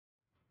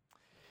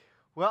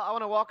Well, I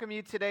want to welcome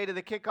you today to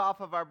the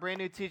kickoff of our brand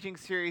new teaching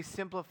series,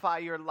 Simplify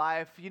Your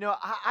Life.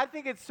 I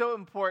think it's so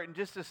important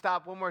just to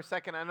stop one more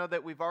second. I know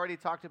that we've already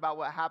talked about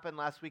what happened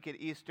last week at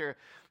Easter,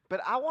 but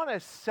I want to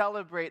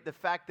celebrate the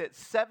fact that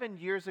 7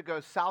 years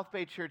ago, South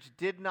Bay Church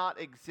did not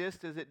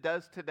exist as it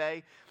does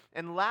today.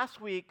 And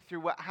last week,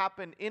 through what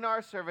happened in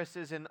our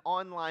services and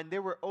online,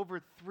 there were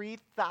over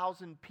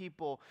 3,000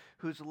 people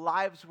whose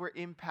lives were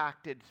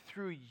impacted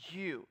through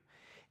you.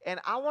 And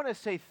I want to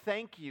say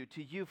thank you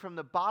to you from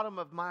the bottom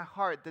of my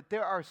heart that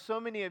there are so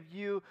many of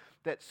you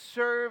that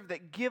serve,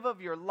 that give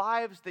of your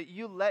lives, that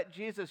you let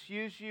Jesus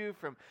use you,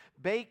 from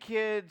Bay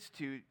Kids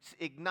to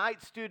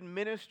Ignite Student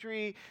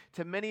Ministry,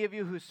 to many of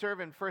you who serve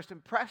in First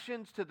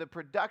Impressions, to the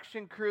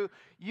production crew.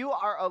 You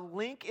are a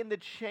link in the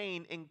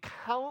chain in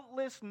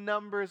countless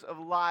numbers of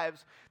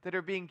lives that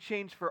are being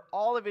changed for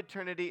all of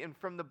eternity. And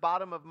from the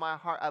bottom of my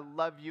heart, I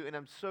love you, and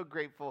I'm so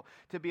grateful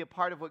to be a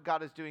part of what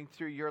God is doing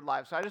through your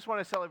life. So I just want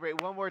to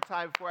celebrate one more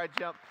time before I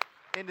jump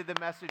into the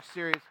message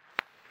series.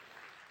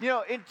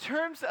 In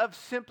terms of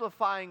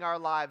simplifying our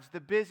lives,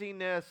 the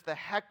busyness, the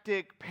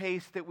hectic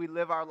pace that we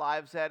live our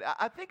lives at,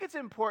 I think it's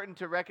important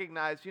to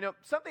recognize,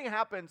 something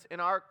happens in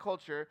our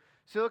culture,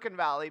 Silicon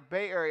Valley,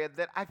 Bay Area,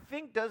 that I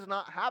think does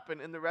not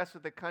happen in the rest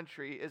of the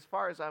country as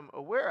far as I'm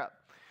aware of.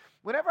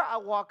 Whenever I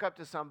walk up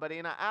to somebody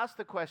and I ask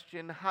the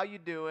question, how you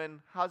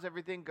doing? How's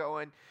everything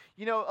going?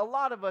 A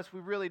lot of us, we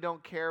really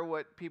don't care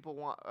what people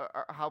want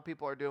or how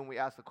people are doing. We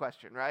ask the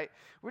question, right?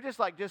 We're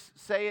just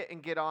say it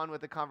and get on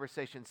with the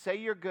conversation. Say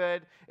you're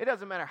good. It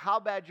doesn't matter how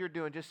bad you're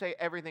doing. Just say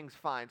everything's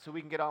fine so we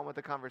can get on with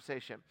the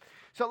conversation.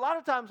 So a lot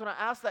of times when I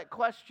ask that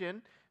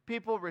question,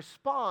 people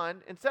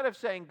respond, instead of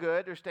saying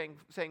good or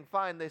saying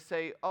fine, they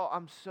say, oh,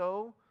 I'm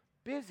so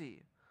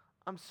busy.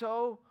 I'm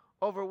so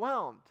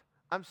overwhelmed.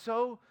 I'm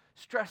so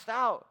stressed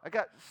out. I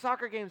got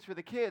soccer games for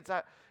the kids.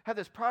 I have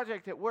this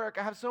project at work.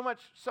 I have so much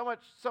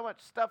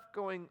stuff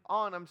going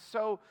on. I'm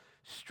so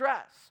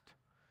stressed.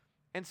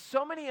 And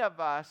so many of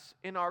us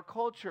in our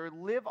culture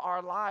live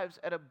our lives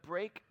at a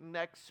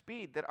breakneck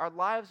speed, that our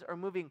lives are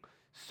moving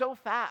so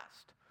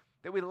fast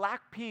that we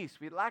lack peace,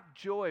 we lack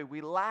joy,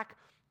 we lack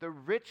the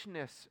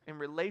richness in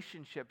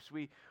relationships.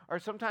 We are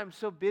sometimes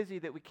so busy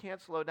that we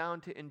can't slow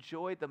down to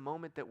enjoy the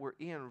moment that we're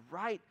in,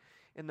 right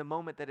in the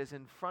moment that is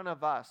in front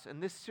of us.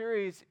 And this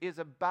series is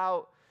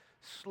about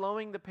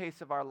slowing the pace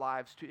of our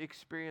lives to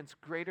experience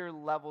greater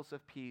levels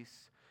of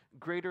peace,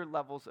 greater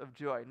levels of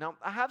joy. Now,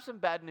 I have some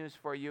bad news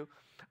for you.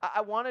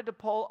 I wanted to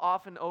pull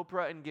off an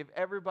Oprah and give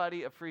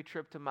everybody a free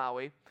trip to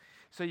Maui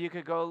so you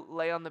could go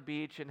lay on the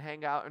beach and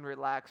hang out and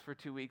relax for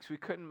 2 weeks. We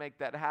couldn't make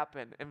that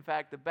happen. In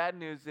fact, the bad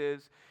news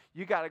is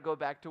you got to go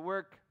back to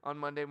work on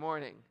Monday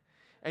morning.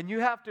 And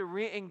you have to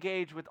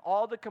re-engage with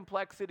all the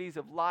complexities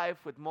of life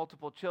with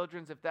multiple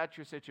children, if that's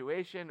your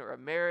situation, or a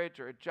marriage,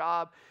 or a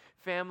job,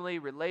 family,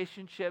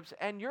 relationships.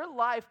 And your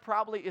life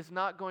probably is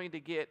not going to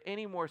get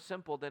any more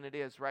simple than it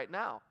is right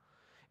now.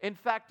 In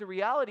fact, the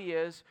reality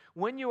is,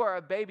 when you are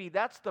a baby,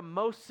 that's the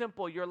most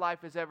simple your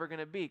life is ever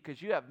going to be,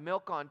 because you have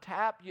milk on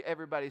tap,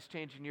 everybody's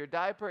changing your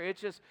diaper, it's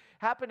just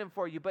happening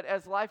for you. But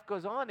as life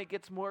goes on, it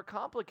gets more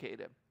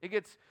complicated. It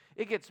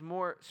gets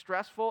more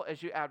stressful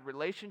as you add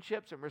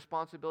relationships and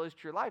responsibilities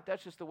to your life.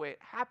 That's just the way it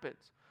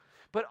happens.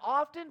 But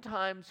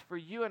oftentimes, for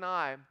you and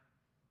I,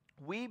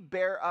 we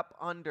bear up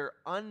under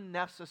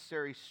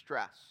unnecessary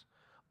stress,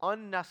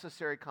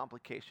 unnecessary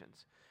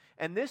complications.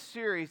 And this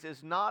series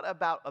is not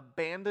about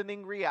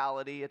abandoning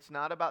reality. It's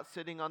not about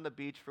sitting on the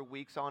beach for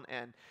weeks on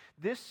end.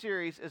 This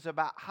series is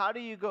about how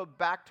do you go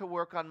back to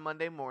work on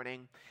Monday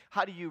morning?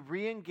 How do you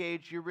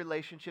re-engage your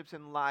relationships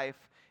in life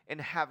and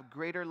have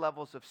greater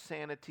levels of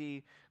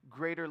sanity,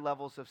 greater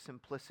levels of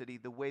simplicity,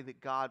 the way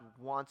that God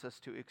wants us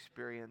to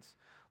experience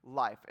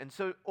life. And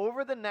so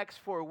over the next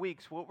 4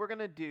 weeks, what we're going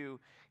to do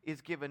is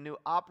give a new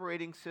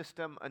operating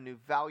system, a new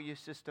value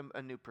system,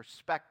 a new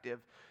perspective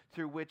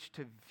through which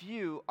to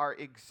view our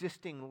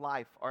existing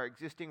life, our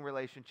existing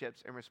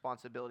relationships and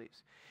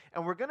responsibilities.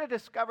 And we're going to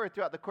discover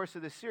throughout the course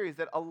of this series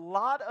that a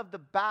lot of the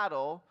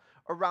battle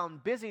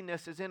around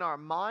busyness is in our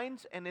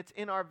minds and it's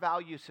in our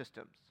value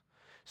systems.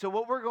 So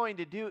what we're going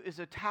to do is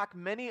attack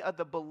many of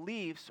the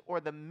beliefs or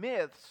the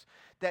myths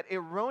that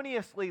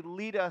erroneously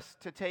lead us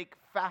to take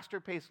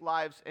faster-paced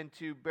lives and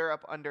to bear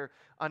up under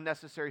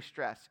unnecessary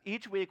stress.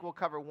 Each week we'll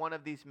cover one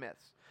of these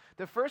myths.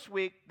 The first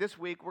week, this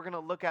week, we're going to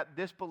look at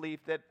this belief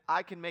that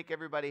I can make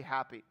everybody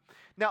happy.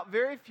 Now,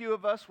 very few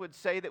of us would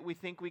say that we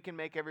think we can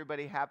make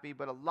everybody happy,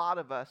 but a lot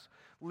of us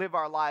live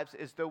our lives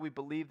as though we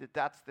believe that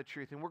that's the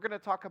truth. And we're going to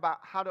talk about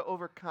how to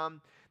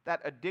overcome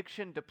that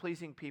addiction to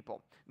pleasing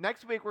people.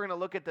 Next week, we're going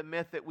to look at the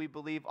myth that we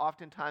believe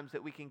oftentimes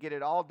that we can get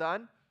it all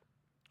done,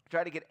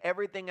 try to get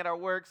everything in our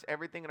works,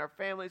 everything in our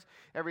families,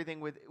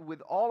 everything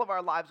with all of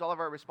our lives, all of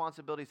our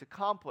responsibilities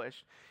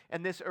accomplished.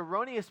 And this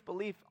erroneous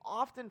belief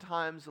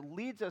oftentimes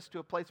leads us to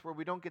a place where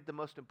we don't get the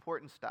most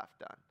important stuff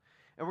done.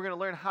 And we're going to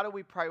learn how do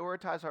we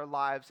prioritize our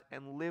lives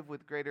and live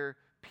with greater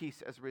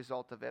peace as a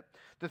result of it.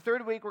 The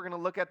third week, we're going to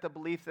look at the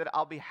belief that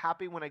I'll be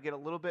happy when I get a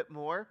little bit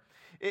more.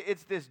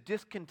 It's this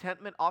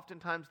discontentment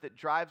oftentimes that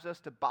drives us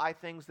to buy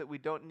things that we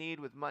don't need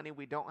with money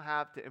we don't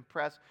have to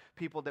impress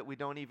people that we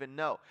don't even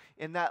know.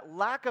 And that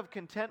lack of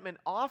contentment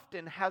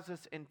often has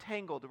us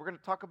entangled. We're going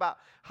to talk about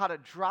how to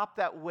drop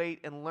that weight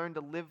and learn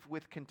to live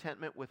with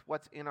contentment with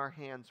what's in our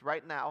hands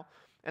right now.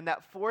 And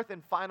that fourth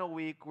and final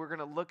week, we're going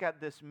to look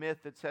at this myth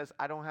that says,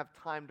 I don't have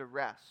time to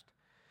rest.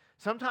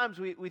 Sometimes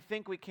we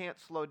think we can't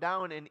slow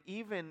down, and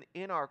even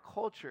in our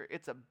culture,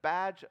 it's a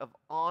badge of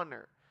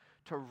honor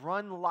to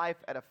run life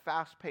at a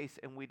fast pace,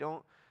 and we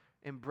don't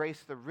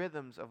embrace the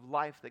rhythms of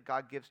life that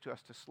God gives to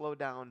us to slow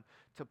down,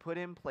 to put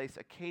in place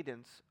a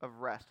cadence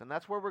of rest. And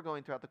that's where we're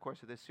going throughout the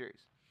course of this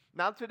series.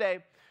 Now today,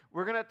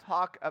 we're going to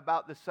talk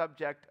about the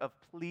subject of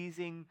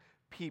pleasing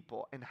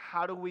people and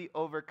how do we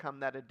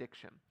overcome that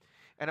addiction.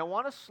 And I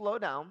want to slow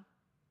down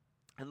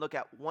and look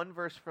at one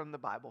verse from the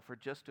Bible for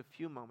just a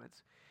few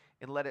moments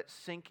and let it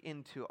sink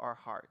into our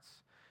hearts.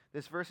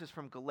 This verse is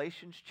from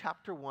Galatians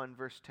chapter 1,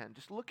 verse 10.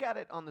 Just look at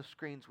it on the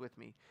screens with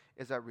me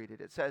as I read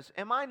it. It says,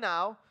 am I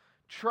now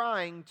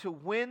trying to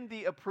win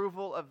the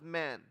approval of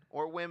men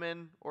or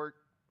women or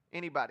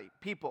anybody,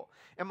 people?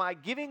 Am I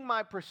giving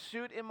my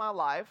pursuit in my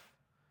life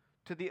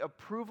to the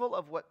approval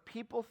of what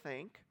people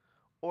think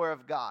or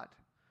of God?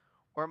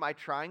 Or am I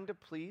trying to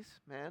please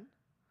man?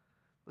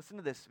 Listen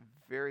to this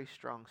very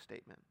strong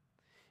statement.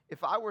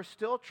 If I were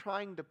still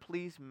trying to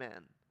please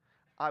men,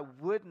 I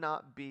would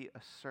not be a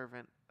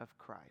servant of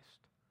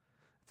Christ.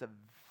 It's a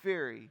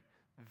very,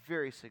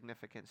 very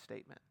significant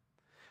statement.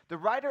 The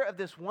writer of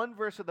this one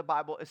verse of the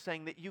Bible is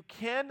saying that you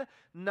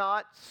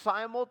cannot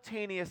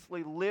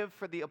simultaneously live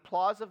for the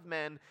applause of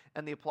men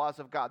and the applause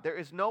of God. There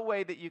is no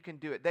way that you can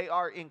do it. They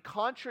are in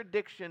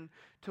contradiction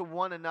to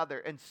one another.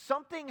 And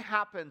something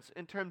happens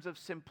in terms of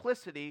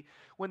simplicity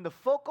when the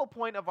focal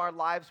point of our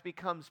lives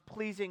becomes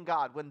pleasing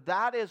God, when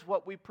that is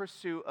what we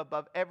pursue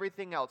above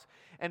everything else.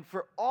 And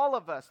for all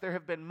of us, there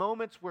have been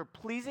moments where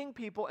pleasing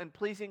people and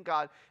pleasing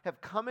God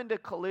have come into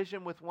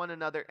collision with one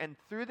another. And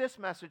through this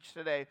message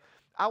today,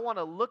 I want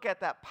to look at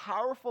that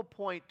powerful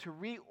point to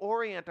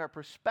reorient our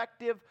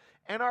perspective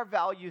and our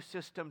value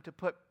system to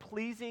put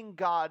pleasing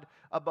God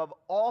above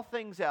all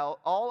things else,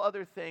 all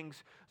other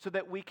things, so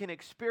that we can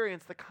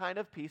experience the kind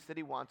of peace that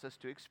He wants us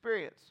to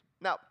experience.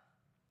 Now,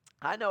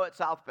 I know at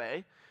South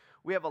Bay,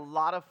 we have a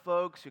lot of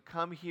folks who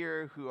come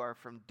here who are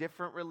from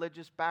different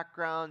religious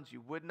backgrounds. You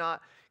would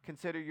not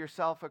consider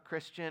yourself a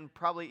Christian,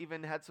 probably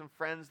even had some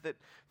friends that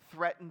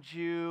threatened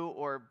you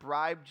or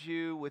bribed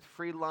you with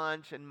free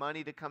lunch and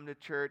money to come to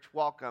church.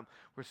 Welcome.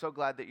 We're so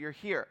glad that you're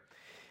here.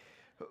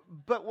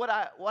 But what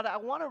I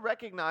want to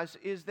recognize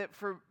is that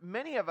for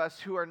many of us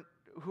who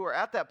are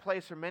at that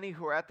place, or many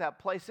who are at that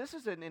place, this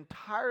is an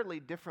entirely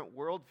different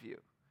worldview.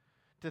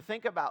 To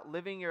think about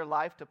living your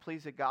life to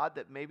please a God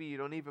that maybe you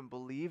don't even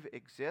believe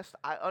exists,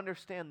 I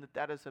understand that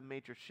that is a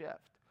major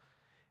shift.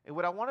 And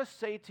what I want to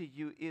say to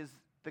you is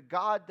the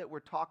God that we're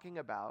talking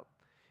about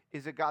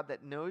is a God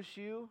that knows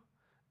you,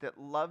 that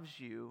loves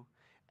you,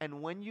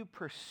 and when you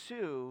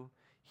pursue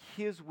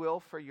His will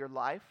for your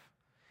life,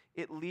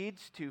 it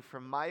leads to,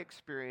 from my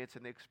experience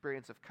and the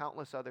experience of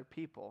countless other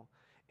people,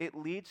 it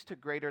leads to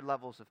greater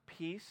levels of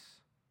peace,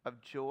 of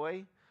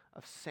joy,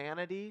 of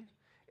sanity.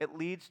 It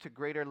leads to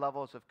greater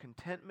levels of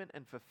contentment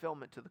and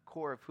fulfillment to the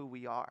core of who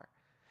we are.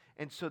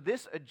 And so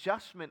this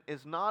adjustment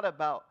is not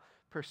about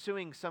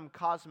pursuing some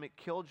cosmic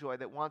killjoy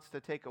that wants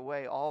to take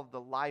away all of the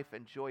life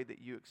and joy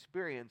that you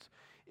experience.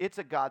 It's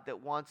a God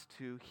that wants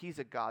to, He's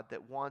a God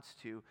that wants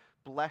to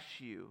bless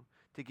you,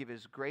 to give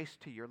His grace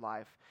to your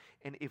life.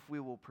 And if we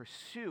will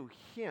pursue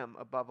Him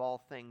above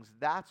all things,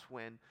 that's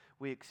when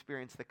we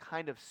experience the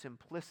kind of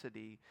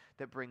simplicity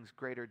that brings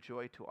greater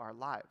joy to our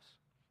lives.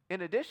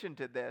 In addition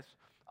to this,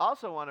 I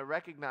also want to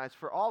recognize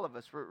for all of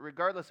us,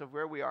 regardless of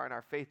where we are in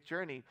our faith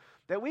journey,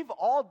 that we've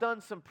all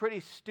done some pretty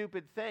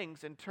stupid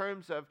things in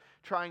terms of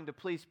trying to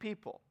please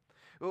people.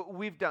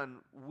 We've done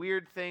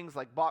weird things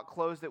like bought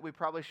clothes that we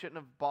probably shouldn't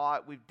have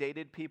bought. We've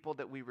dated people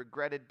that we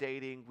regretted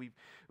dating.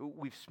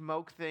 We've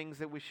smoked things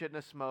that we shouldn't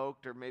have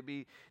smoked, or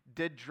maybe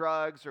did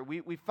drugs, or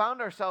we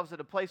found ourselves at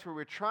a place where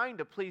we're trying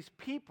to please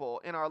people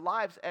in our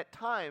lives at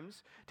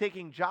times,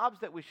 taking jobs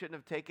that we shouldn't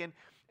have taken.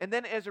 And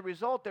then as a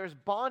result, there's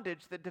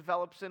bondage that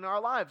develops in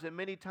our lives. And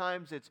many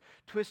times it's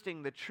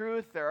twisting the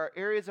truth. There are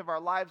areas of our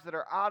lives that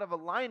are out of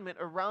alignment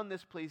around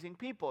this pleasing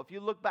people. If you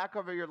look back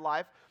over your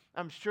life,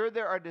 I'm sure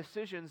there are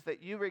decisions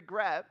that you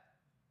regret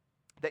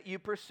that you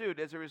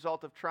pursued as a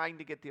result of trying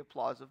to get the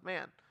applause of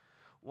man.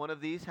 One of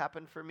these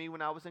happened for me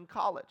when I was in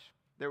college.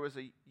 There was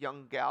a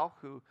young gal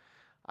who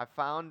I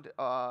found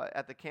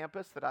at the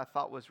campus that I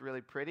thought was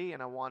really pretty,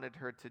 and I wanted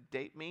her to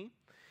date me.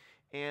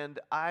 And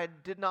I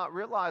did not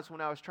realize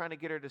when I was trying to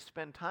get her to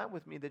spend time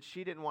with me that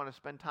she didn't want to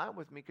spend time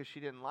with me because she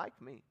didn't like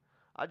me.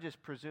 I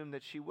just presumed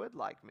that she would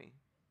like me.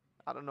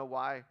 I don't know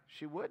why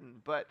she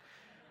wouldn't. But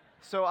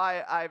so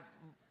I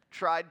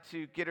tried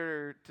to get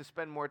her to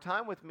spend more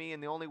time with me,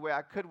 and the only way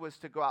I could was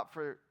to go out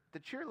for the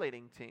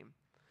cheerleading team.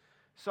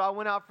 So I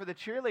went out for the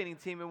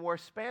cheerleading team and wore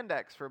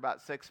spandex for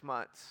about 6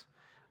 months.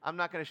 I'm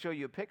not going to show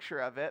you a picture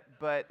of it,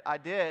 but I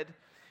did.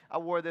 I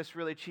wore this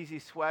really cheesy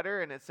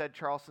sweater, and it said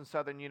Charleston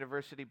Southern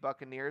University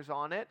Buccaneers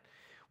on it.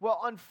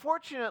 Well,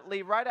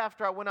 unfortunately, right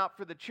after I went out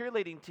for the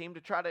cheerleading team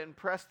to try to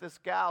impress this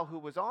gal who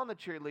was on the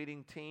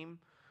cheerleading team,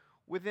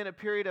 within a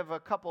period of a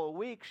couple of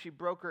weeks, she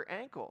broke her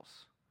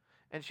ankles,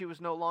 and she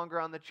was no longer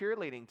on the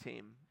cheerleading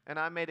team. And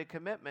I made a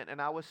commitment,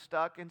 and I was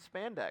stuck in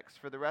spandex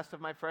for the rest of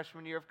my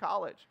freshman year of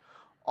college,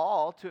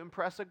 all to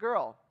impress a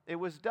girl. It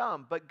was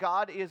dumb, but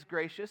God is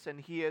gracious, and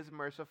He is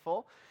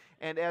merciful.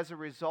 And as a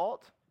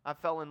result, I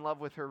fell in love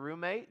with her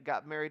roommate,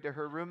 got married to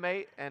her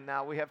roommate, and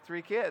now we have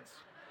 3 kids.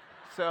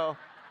 So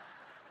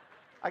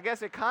I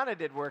guess it kind of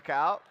did work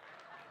out.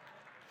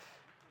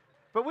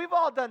 But we've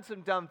all done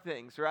some dumb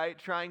things, right?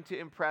 Trying to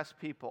impress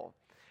people.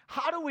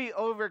 How do we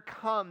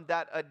overcome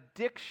that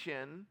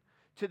addiction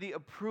to the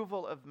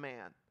approval of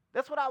man?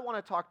 That's what I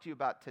want to talk to you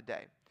about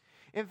today.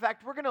 In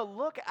fact, we're going to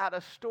look at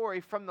a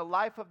story from the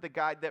life of the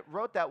guy that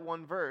wrote that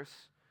one verse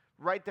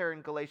right there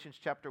in Galatians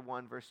chapter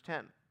 1, verse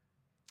 10.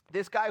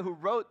 This guy who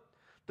wrote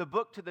the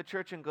book to the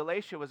church in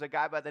Galatia was a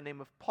guy by the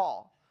name of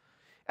Paul.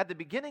 At the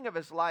beginning of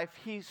his life,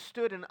 he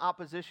stood in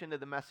opposition to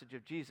the message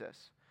of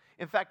Jesus.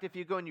 In fact, if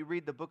you go and you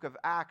read the book of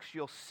Acts,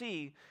 you'll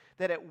see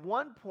that at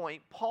one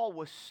point, Paul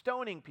was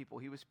stoning people.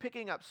 He was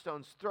picking up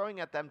stones, throwing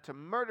at them to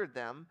murder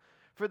them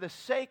for the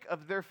sake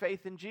of their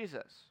faith in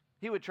Jesus.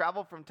 He would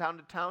travel from town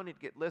to town.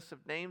 He'd get lists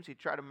of names. He'd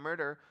try to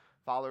murder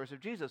followers of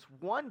Jesus.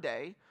 One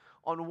day,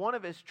 on one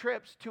of his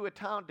trips to a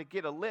town to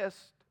get a list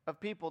of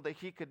people that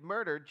he could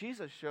murder,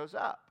 Jesus shows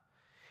up.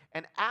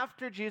 And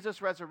after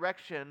Jesus'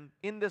 resurrection,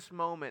 in this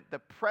moment, the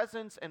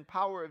presence and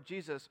power of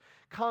Jesus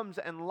comes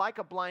and like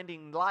a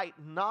blinding light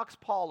knocks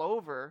Paul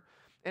over.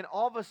 And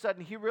all of a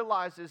sudden, he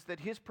realizes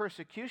that his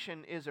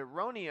persecution is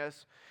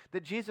erroneous,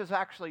 that Jesus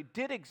actually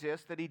did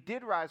exist, that he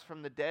did rise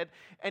from the dead,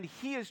 and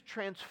he is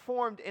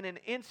transformed in an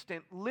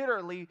instant,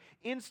 literally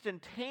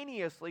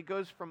instantaneously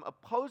goes from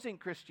opposing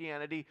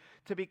Christianity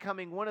to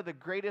becoming one of the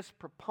greatest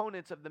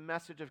proponents of the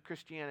message of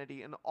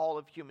Christianity in all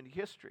of human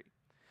history.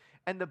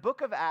 And the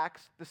book of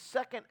Acts, the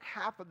second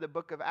half of the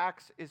book of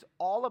Acts, is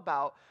all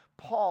about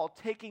Paul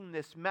taking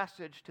this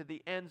message to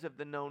the ends of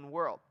the known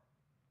world.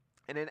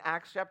 And in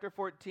Acts chapter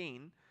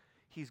 14,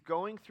 he's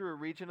going through a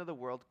region of the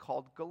world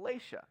called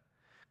Galatia.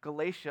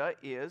 Galatia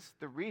is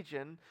the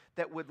region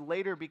that would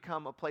later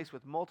become a place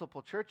with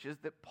multiple churches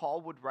that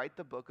Paul would write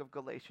the book of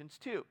Galatians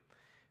to.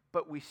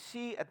 But we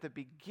see at the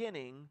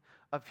beginning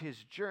of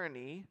his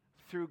journey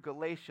through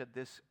Galatia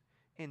this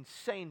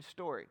insane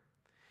story.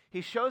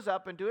 He shows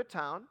up into a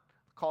town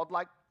called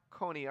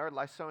Lycaonia or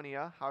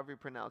Lysonia, however you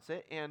pronounce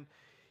it, and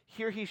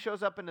here he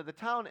shows up into the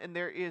town, and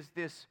there is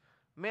this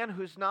man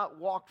who's not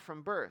walked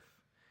from birth.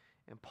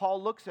 And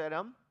Paul looks at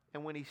him,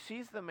 and when he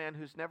sees the man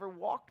who's never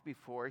walked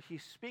before, he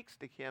speaks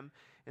to him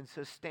and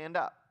says, "Stand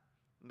up."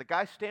 And the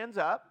guy stands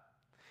up,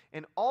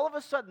 and all of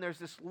a sudden there's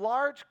this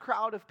large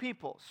crowd of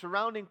people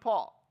surrounding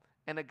Paul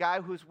and a guy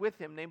who's with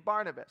him named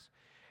Barnabas.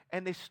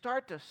 And they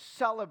start to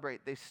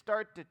celebrate. They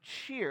start to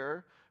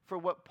cheer for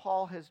what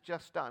Paul has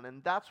just done.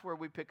 And that's where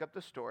we pick up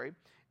the story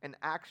in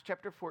Acts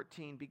chapter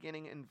 14,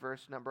 beginning in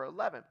verse number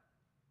 11.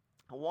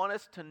 I want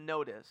us to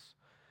notice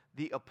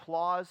the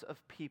applause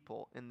of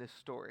people in this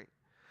story.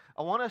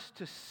 I want us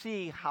to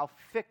see how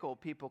fickle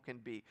people can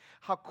be,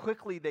 how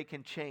quickly they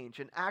can change.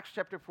 In Acts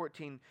chapter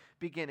 14,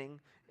 beginning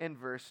in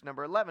verse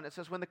number 11, it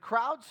says, "When the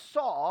crowd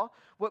saw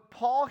what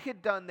Paul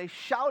had done, they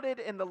shouted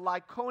in the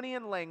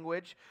Lycaonian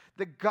language,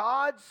 'The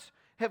gods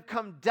have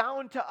come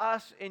down to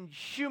us in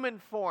human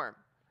form.'"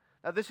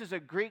 Now, this is a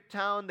Greek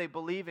town. They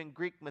believe in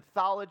Greek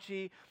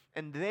mythology,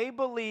 and they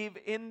believe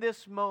in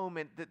this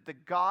moment that the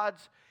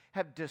gods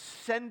have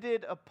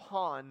descended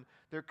upon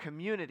their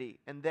community.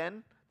 And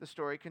then the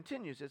story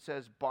continues. It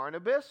says,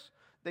 Barnabas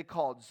they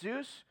called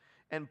Zeus,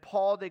 and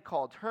Paul they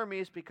called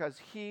Hermes because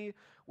he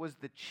was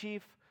the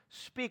chief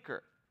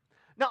speaker.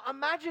 Now,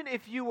 imagine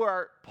if you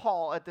were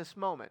Paul at this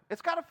moment.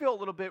 It's got to feel a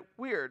little bit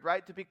weird,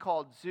 right, to be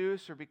called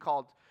Zeus or be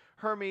called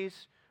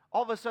Hermes.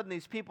 All of a sudden,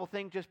 these people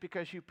think just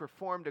because you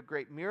performed a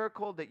great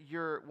miracle that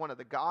you're one of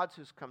the gods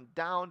who's come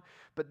down.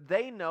 But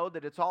they know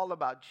that it's all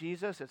about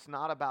Jesus. It's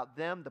not about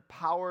them. The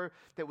power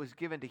that was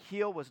given to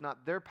heal was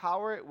not their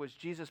power. It was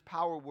Jesus'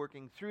 power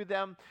working through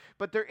them.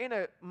 But they're in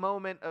a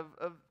moment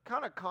of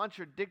kind of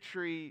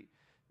contradictory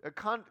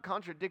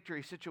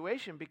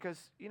situation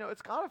because,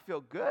 it's got to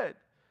feel good.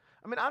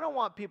 I mean, I don't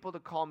want people to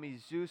call me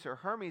Zeus or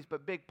Hermes,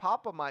 but Big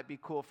Papa might be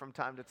cool from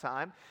time to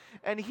time.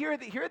 And here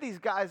these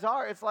guys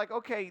are. It's like,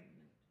 okay,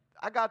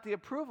 I got the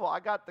approval. I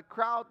got the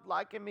crowd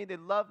liking me. They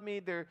love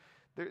me. They're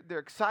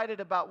excited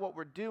about what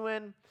we're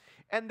doing.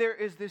 And there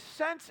is this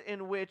sense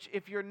in which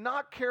if you're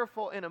not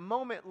careful in a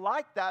moment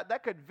like that,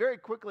 that could very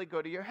quickly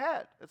go to your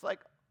head. It's like,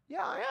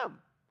 yeah, I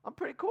am. I'm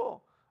pretty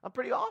cool. I'm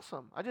pretty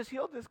awesome. I just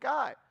healed this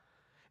guy.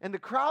 And the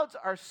crowds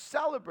are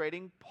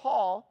celebrating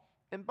Paul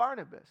and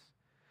Barnabas.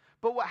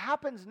 But what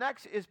happens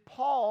next is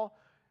Paul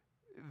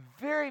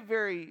very,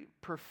 very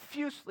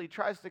profusely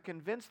tries to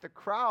convince the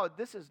crowd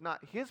this is not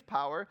his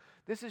power,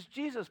 this is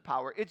Jesus'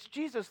 power. It's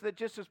Jesus that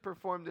just has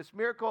performed this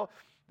miracle.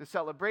 The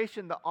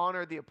celebration, the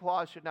honor, the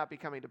applause should not be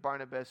coming to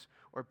Barnabas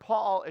or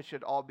Paul. It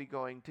should all be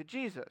going to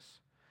Jesus.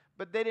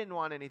 But they didn't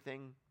want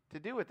anything to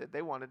do with it.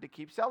 They wanted to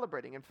keep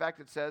celebrating. In fact,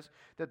 it says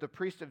that the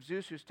priest of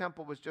Zeus, whose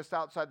temple was just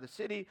outside the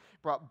city,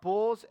 brought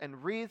bulls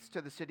and wreaths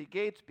to the city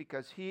gates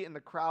because he and the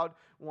crowd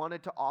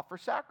wanted to offer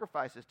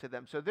sacrifices to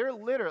them. So they're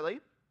literally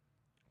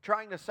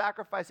trying to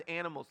sacrifice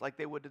animals like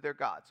they would to their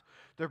gods.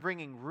 They're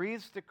bringing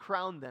wreaths to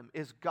crown them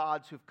as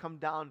gods who've come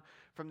down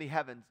from the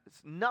heavens.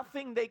 It's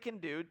nothing they can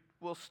do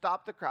will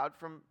stop the crowd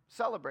from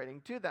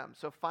celebrating to them.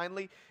 So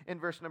finally, in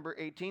verse number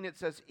 18, it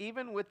says,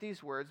 even with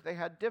these words, they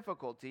had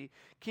difficulty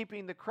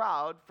keeping the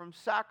crowd from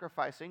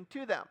sacrificing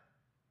to them.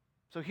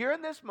 So here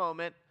in this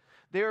moment,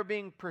 they are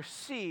being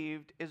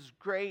perceived as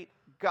great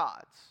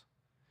gods.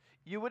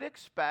 You would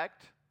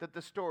expect that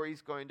the story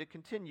is going to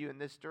continue in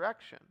this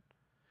direction.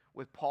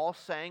 With Paul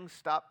saying,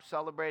 stop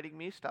celebrating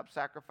me, stop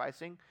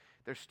sacrificing,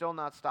 they're still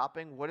not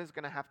stopping. What is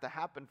going to have to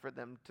happen for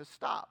them to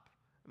stop?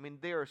 I mean,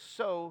 they are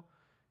so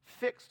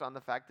fixed on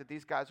the fact that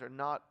these guys are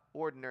not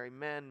ordinary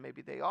men.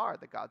 Maybe they are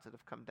the gods that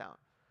have come down.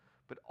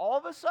 But all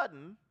of a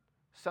sudden,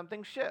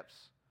 something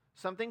shifts.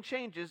 Something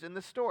changes in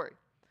the story.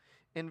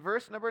 In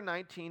verse number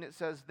 19, it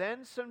says,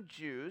 then some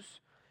Jews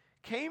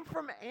came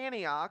from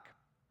Antioch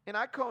and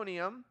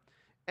Iconium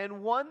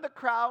and won the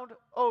crowd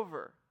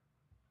over.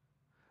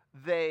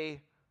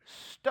 They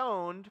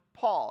stoned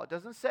Paul. It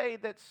doesn't say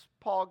that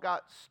Paul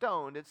got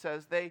stoned. It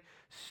says they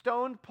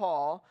stoned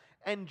Paul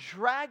and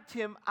dragged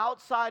him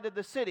outside of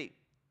the city.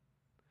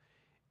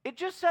 It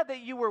just said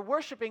that you were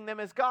worshiping them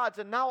as gods,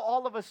 and now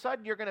all of a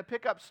sudden you're going to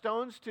pick up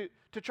stones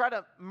to try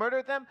to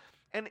murder them.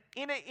 And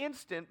in an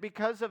instant,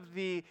 because of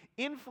the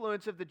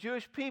influence of the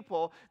Jewish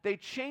people, they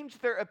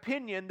changed their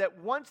opinion that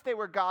once they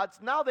were gods,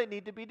 now they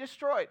need to be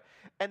destroyed.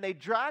 And they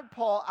dragged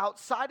Paul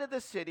outside of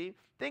the city,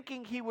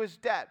 thinking he was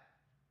dead.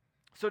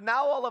 So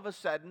now all of a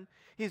sudden,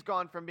 he's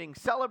gone from being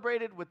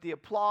celebrated with the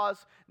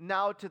applause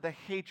now to the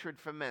hatred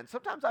from men.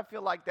 Sometimes I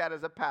feel like that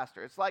as a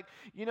pastor. It's like,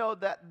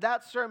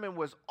 that sermon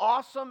was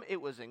awesome.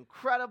 It was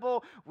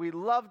incredible. We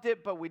loved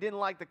it, but we didn't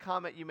like the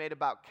comment you made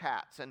about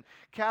cats. And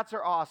cats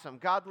are awesome.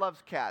 God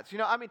loves cats.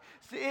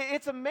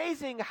 It's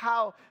amazing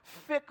how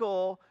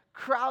fickle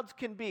crowds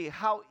can be,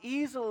 how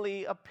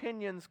easily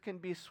opinions can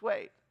be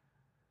swayed.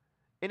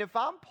 And if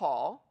I'm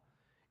Paul,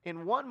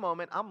 in one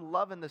moment, I'm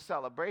loving the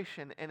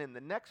celebration, and in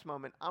the next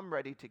moment, I'm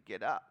ready to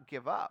give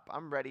up.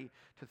 I'm ready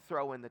to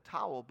throw in the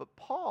towel. But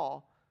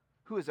Paul,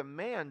 who is a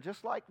man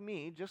just like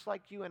me, just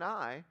like you and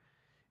I,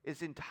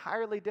 is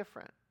entirely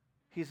different.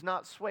 He's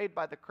not swayed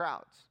by the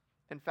crowds.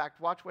 In fact,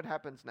 watch what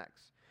happens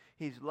next.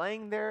 He's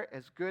laying there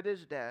as good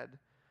as dead,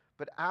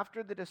 but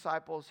after the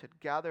disciples had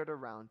gathered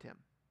around him,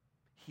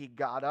 he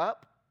got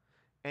up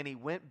and he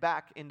went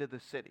back into the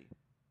city,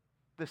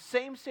 the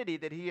same city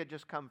that he had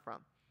just come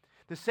from.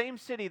 The same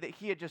city that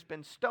he had just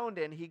been stoned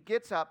in. He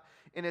gets up,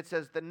 and it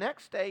says, the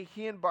next day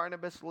he and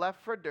Barnabas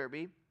left for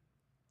Derbe.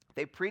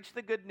 They preached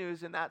the good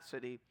news in that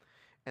city,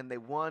 and they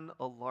won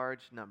a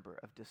large number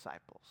of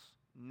disciples,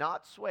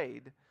 not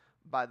swayed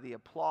by the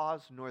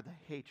applause nor the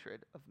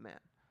hatred of men.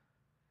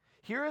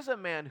 Here is a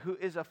man who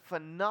is a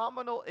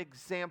phenomenal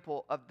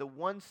example of the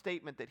one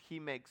statement that he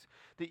makes,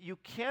 that you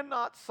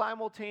cannot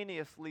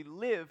simultaneously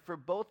live for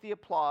both the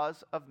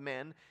applause of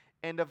men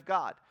and of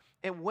God.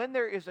 And when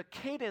there is a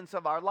cadence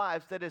of our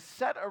lives that is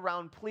set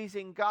around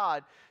pleasing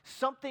God,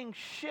 something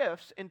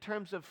shifts in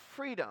terms of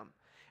freedom.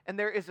 And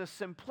there is a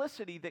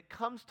simplicity that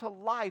comes to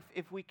life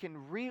if we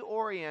can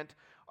reorient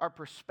our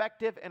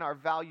perspective and our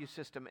value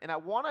system. And I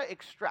want to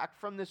extract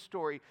from this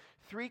story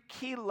 3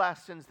 key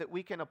lessons that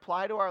we can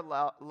apply to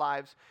our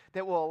lives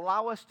that will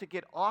allow us to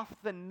get off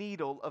the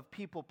needle of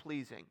people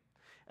pleasing.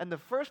 And the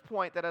first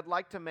point that I'd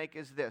like to make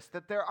is this,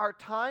 that there are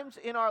times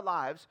in our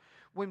lives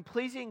when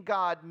pleasing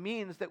God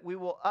means that we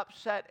will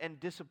upset and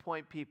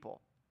disappoint people.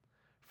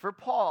 For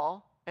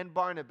Paul and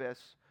Barnabas,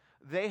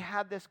 they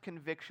had this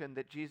conviction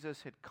that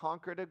Jesus had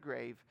conquered a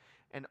grave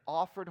and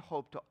offered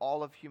hope to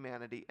all of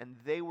humanity, and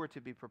they were to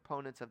be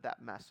proponents of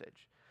that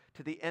message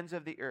to the ends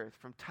of the earth,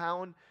 from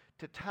town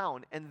to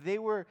town. And they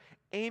were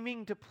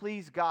aiming to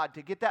please God,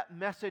 to get that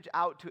message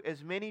out to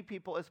as many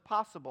people as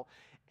possible.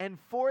 And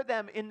for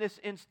them, in this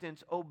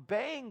instance,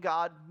 obeying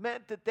God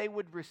meant that they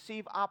would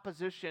receive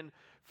opposition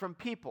from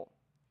people.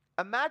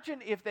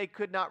 Imagine if they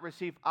could not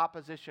receive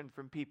opposition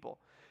from people.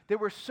 There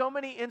were so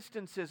many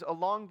instances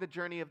along the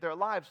journey of their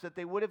lives that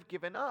they would have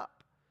given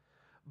up.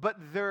 But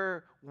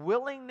their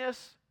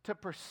willingness to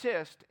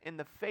persist in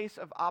the face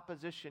of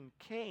opposition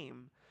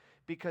came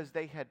because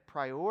they had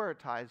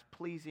prioritized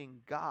pleasing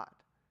God.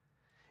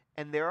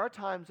 And there are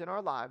times in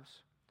our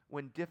lives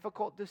when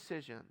difficult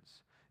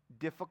decisions,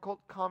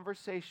 difficult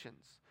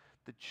conversations,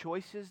 the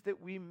choices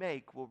that we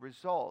make will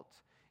result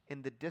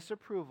in the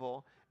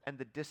disapproval and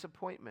the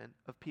disappointment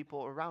of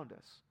people around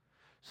us.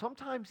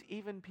 Sometimes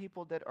even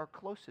people that are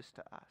closest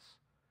to us.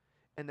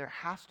 And there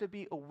has to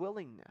be a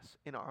willingness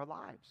in our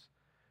lives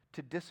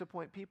to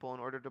disappoint people in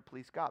order to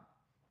please God.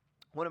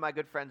 One of my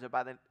good friends,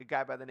 a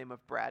guy by the name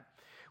of Brad,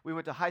 we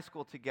went to high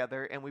school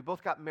together, and we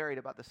both got married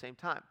about the same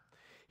time.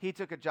 He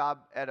took a job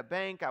at a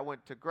bank. I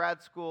went to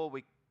grad school.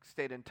 We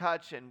stayed in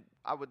touch, and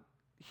I would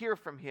hear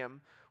from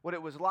him what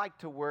it was like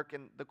to work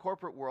in the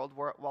corporate world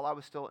while I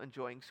was still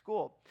enjoying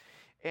school.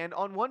 And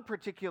on one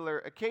particular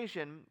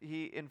occasion,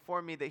 he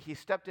informed me that he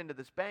stepped into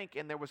this bank,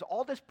 and there was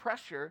all this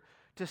pressure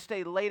to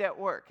stay late at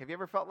work. Have you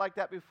ever felt like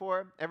that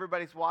before?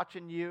 Everybody's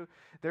watching you.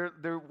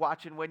 They're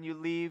watching when you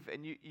leave,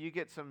 and you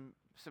get some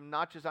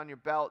notches on your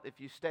belt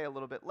if you stay a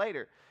little bit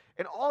later.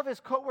 And all of his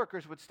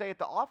coworkers would stay at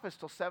the office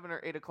till 7 or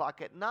 8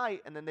 o'clock at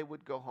night, and then they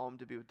would go home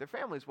to be with their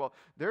families. Well,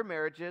 their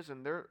marriages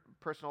and their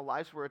personal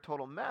lives were a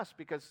total mess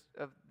because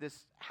of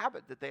this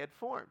habit that they had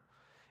formed.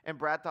 And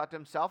Brad thought to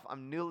himself,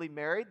 I'm newly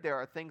married. There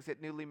are things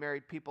that newly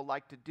married people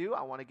like to do.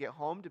 I want to get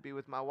home to be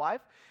with my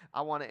wife.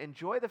 I want to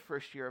enjoy the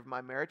first year of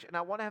my marriage, and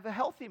I want to have a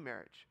healthy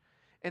marriage.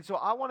 And so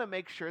I want to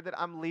make sure that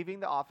I'm leaving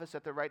the office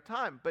at the right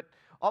time. But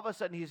all of a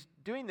sudden he's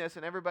doing this,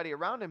 and everybody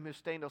around him who's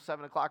staying till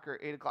 7 o'clock or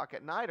 8 o'clock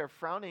at night are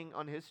frowning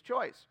on his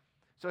choice.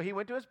 So he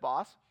went to his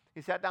boss.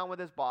 He sat down with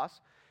his boss,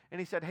 and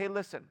he said, hey,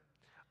 listen,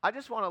 I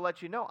just want to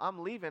let you know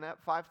I'm leaving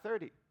at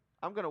 5:30.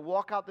 I'm going to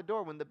walk out the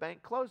door when the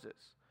bank closes.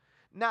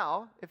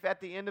 Now, if at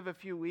the end of a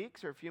few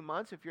weeks or a few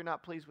months, if you're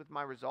not pleased with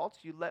my results,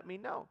 you let me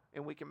know,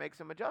 and we can make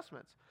some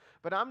adjustments.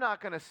 But I'm not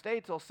going to stay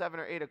till 7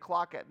 or 8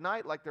 o'clock at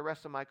night like the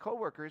rest of my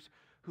coworkers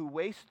who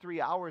waste 3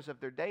 hours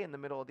of their day in the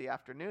middle of the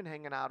afternoon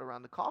hanging out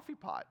around the coffee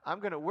pot. I'm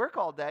going to work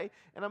all day,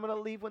 and I'm going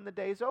to leave when the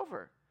day's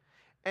over.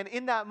 And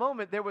in that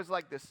moment, there was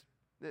like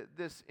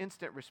this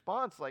instant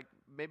response, like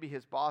maybe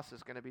his boss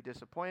is going to be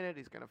disappointed.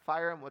 He's going to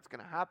fire him. What's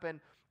going to happen?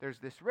 There's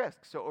this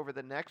risk. So over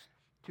the next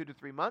 2 to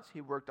 3 months,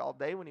 he worked all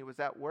day when he was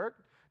at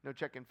work. No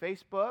checking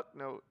Facebook,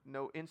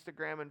 no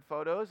Instagram and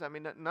photos. I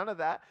mean, none of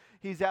that.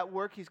 He's at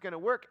work. He's going to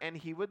work, and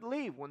he would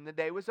leave when the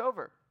day was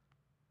over.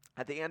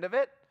 At the end of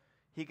it,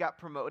 he got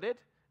promoted,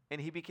 and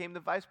he became the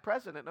vice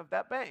president of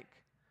that bank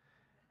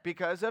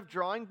because of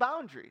drawing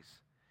boundaries.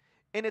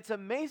 And it's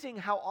amazing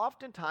how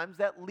oftentimes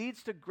that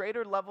leads to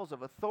greater levels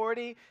of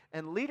authority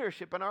and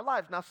leadership in our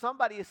lives. Now,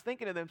 somebody is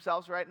thinking to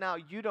themselves right now,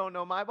 you don't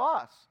know my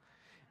boss.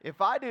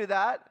 If I do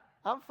that,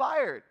 I'm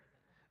fired.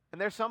 And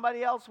there's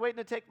somebody else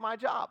waiting to take my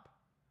job.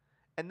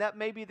 And that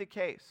may be the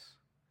case.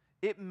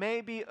 It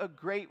may be a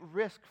great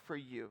risk for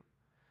you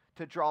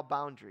to draw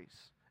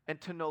boundaries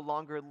and to no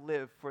longer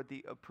live for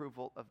the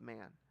approval of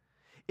man.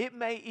 It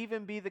may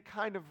even be the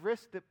kind of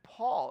risk that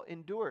Paul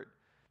endured,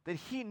 that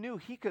he knew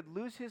he could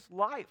lose his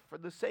life for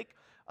the sake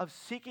of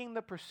seeking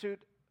the pursuit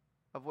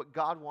of what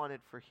God wanted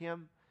for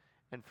him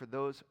and for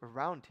those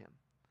around him.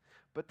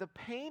 But the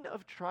pain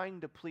of trying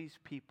to please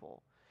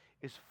people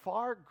is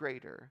far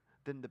greater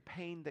than the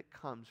pain that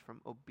comes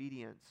from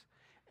obedience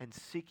and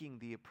seeking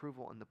the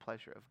approval and the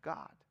pleasure of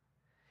God.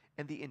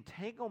 And the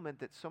entanglement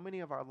that so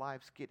many of our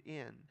lives get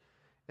in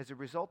as a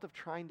result of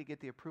trying to get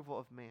the approval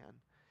of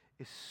man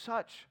is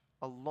such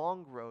a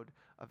long road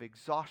of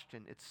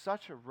exhaustion. It's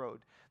such a road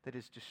that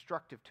is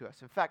destructive to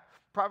us. In fact,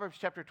 Proverbs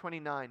chapter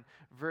 29,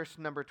 verse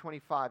number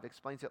 25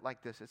 explains it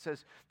like this. It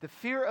says, the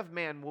fear of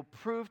man will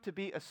prove to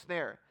be a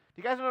snare.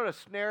 Do you guys know what a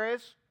snare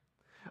is?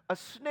 A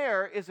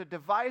snare is a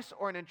device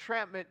or an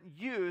entrapment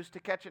used to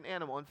catch an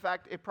animal. In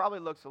fact, it probably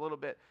looks a little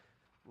bit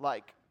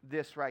like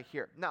this right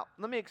here. Now,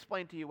 let me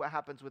explain to you what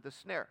happens with a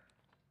snare.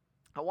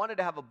 I wanted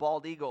to have a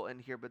bald eagle in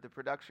here, but the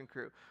production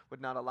crew would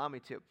not allow me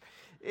to.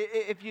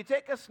 If you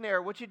take a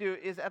snare, what you do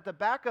is at the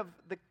back of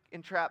the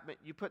entrapment,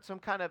 you put some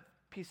kind of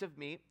piece of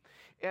meat,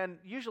 and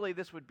usually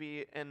this would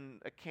be in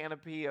a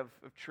canopy of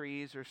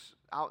trees or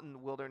out in the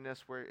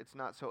wilderness where it's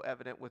not so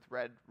evident with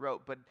red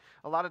rope. But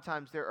a lot of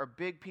times there are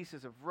big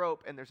pieces of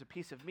rope, and there's a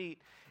piece of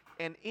meat,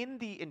 and in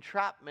the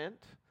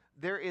entrapment,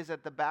 there is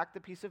at the back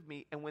the piece of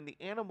meat, and when the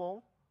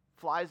animal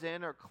flies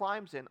in or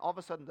climbs in, all of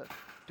a sudden the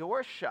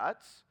door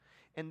shuts,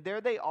 and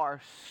there they are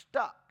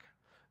stuck.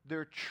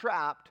 They're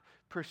trapped,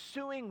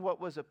 pursuing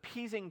what was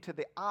appeasing to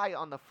the eye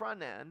on the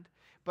front end,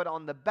 but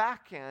on the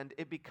back end,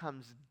 it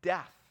becomes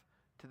death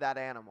to that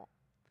animal.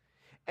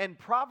 And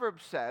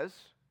Proverbs says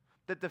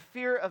that the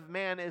fear of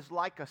man is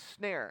like a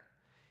snare.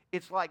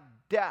 It's like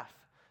death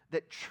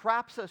that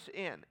traps us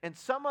in. And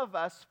some of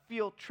us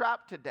feel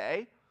trapped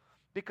today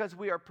because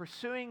we are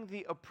pursuing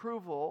the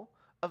approval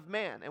of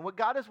man. And what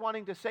God is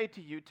wanting to say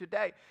to you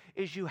today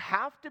is you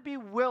have to be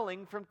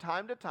willing from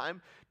time to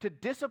time to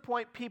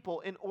disappoint people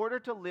in order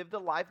to live the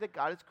life that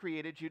God has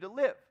created you to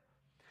live.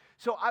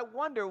 So I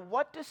wonder,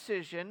 what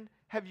decision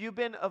have you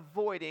been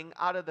avoiding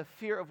out of the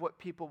fear of what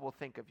people will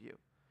think of you?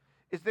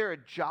 Is there a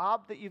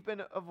job that you've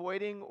been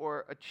avoiding,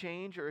 or a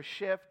change or a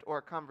shift or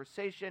a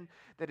conversation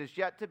that is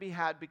yet to be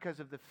had because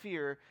of the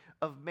fear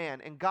of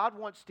man? And God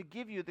wants to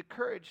give you the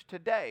courage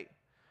today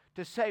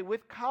to say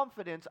with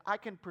confidence, I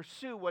can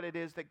pursue what it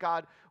is that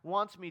God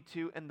wants me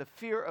to, and the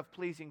fear of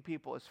pleasing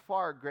people is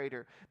far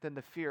greater than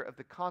the fear of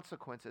the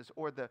consequences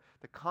or the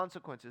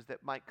consequences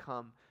that might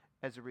come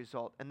as a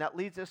result. And that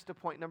leads us to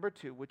point number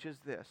 2, which is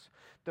this.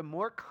 The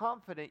more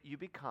confident you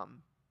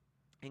become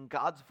in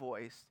God's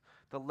voice,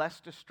 the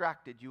less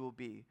distracted you will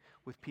be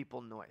with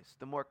people noise.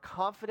 The more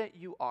confident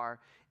you are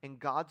in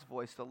God's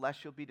voice, the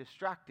less you'll be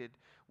distracted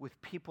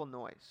with people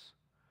noise.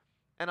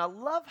 And I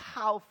love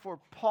how for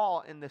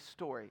Paul in this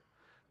story,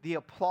 the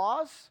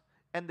applause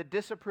and the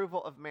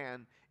disapproval of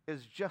man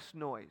is just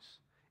noise.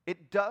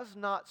 It does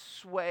not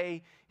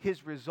sway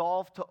his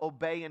resolve to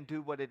obey and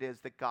do what it is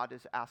that God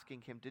is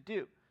asking him to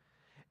do.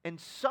 And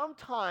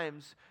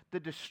sometimes the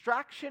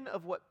distraction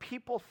of what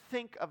people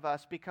think of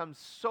us becomes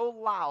so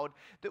loud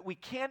that we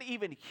can't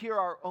even hear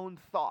our own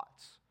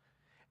thoughts.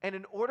 And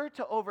in order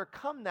to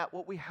overcome that,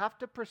 what we have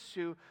to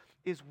pursue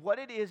is what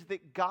it is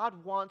that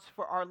God wants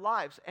for our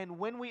lives. And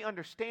when we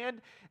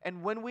understand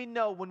and when we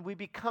know, when we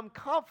become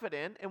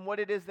confident in what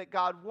it is that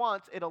God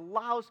wants, it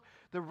allows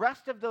the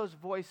rest of those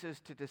voices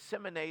to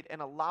disseminate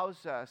and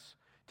allows us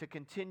to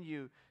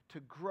continue to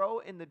grow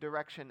in the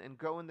direction and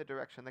go in the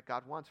direction that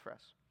God wants for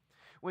us.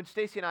 When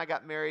Stacy and I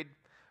got married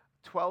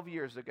 12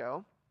 years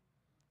ago,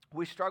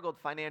 we struggled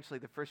financially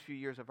the first few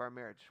years of our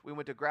marriage. We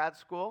went to grad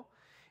school,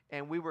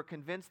 and we were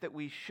convinced that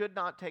we should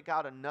not take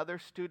out another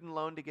student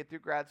loan to get through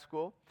grad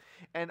school.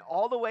 And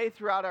all the way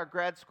throughout our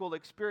grad school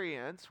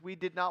experience, we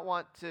did not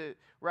want to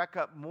rack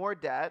up more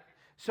debt,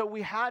 so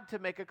we had to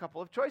make a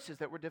couple of choices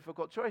that were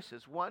difficult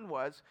choices. One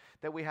was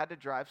that we had to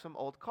drive some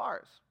old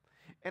cars.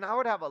 And I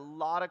would have a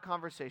lot of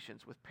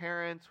conversations with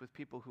parents, with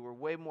people who were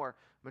way more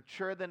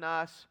mature than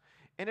us,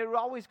 and it would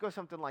always go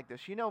something like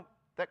this. You know,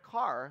 that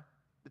car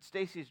that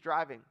Stacy's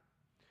driving,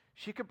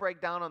 she could break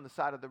down on the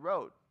side of the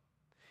road.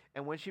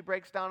 And when she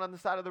breaks down on the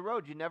side of the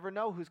road, you never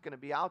know who's going to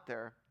be out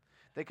there.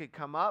 They could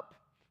come up,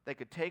 they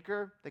could take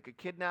her, they could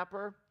kidnap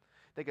her,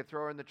 they could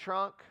throw her in the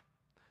trunk,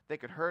 they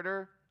could hurt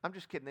her. I'm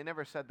just kidding. They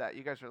never said that.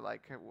 You guys are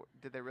like,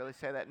 did they really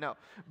say that? No.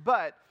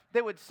 But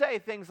they would say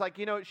things like,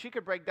 you know, she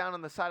could break down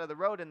on the side of the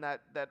road in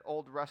that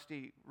old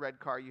rusty red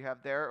car you have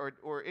there,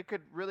 or it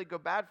could really go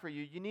bad for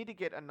you. You need to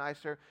get a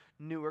nicer,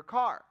 newer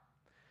car.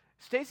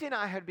 Stacy and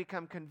I had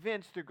become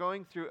convinced through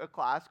going through a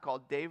class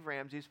called Dave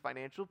Ramsey's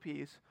Financial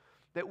Peace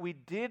that we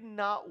did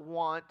not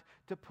want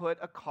to put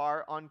a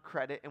car on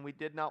credit and we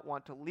did not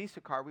want to lease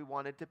a car. We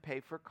wanted to pay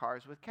for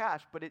cars with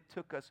cash, but it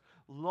took us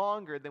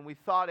longer than we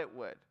thought it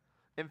would.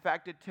 In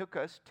fact, it took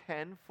us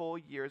 10 full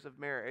years of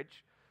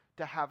marriage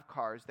to have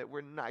cars that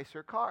were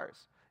nicer cars.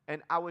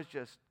 And I was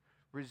just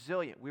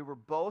resilient. We were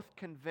both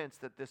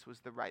convinced that this was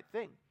the right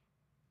thing.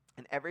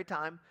 And every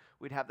time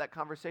we'd have that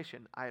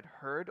conversation, I had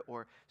heard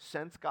or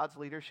sensed God's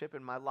leadership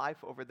in my life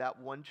over that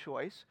one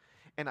choice,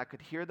 and I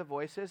could hear the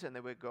voices, and they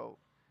would go,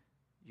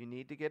 you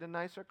need to get a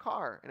nicer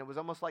car. And it was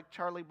almost like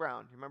Charlie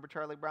Brown. You remember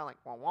Charlie Brown? Like,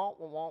 wah, wah,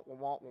 wah, wah, wah,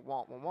 wah, wah,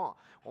 wah, wah,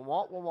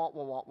 wah,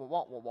 wah, wah, wah,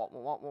 wah, wah, wah,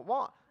 wah, wah,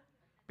 wah.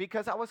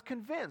 Because I was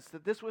convinced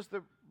that this was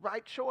the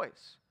right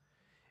choice.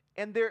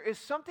 And there is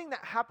something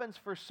that happens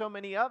for so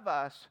many of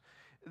us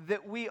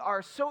that we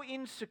are so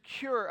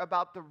insecure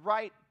about the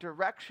right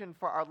direction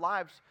for our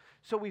lives,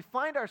 so we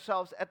find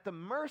ourselves at the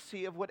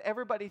mercy of what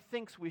everybody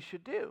thinks we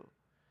should do.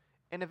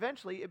 And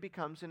eventually it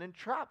becomes an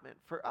entrapment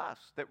for us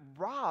that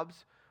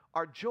robs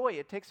our joy.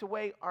 It takes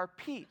away our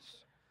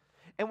peace.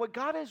 And what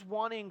God is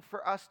wanting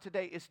for us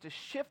today is to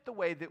shift the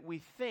way that we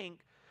think,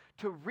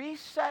 to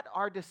reset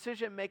our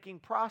decision-making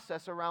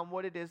process around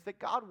what it is that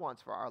God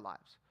wants for our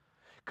lives.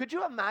 Could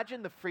you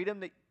imagine the freedom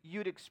that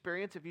you'd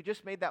experience if you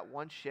just made that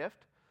one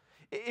shift?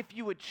 If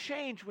you would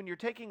change when you're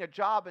taking a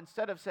job,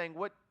 instead of saying,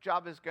 what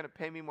job is going to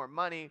pay me more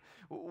money?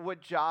 What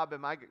job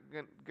am I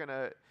going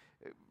to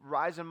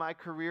rise in my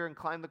career and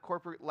climb the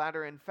corporate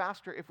ladder and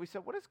faster? If we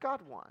said, what does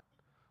God want?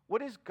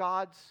 What is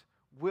God's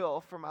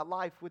will for my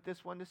life with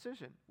this one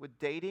decision? With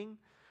dating?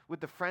 With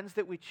the friends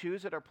that we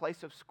choose at our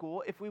place of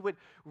school? If we would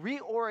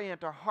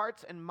reorient our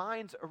hearts and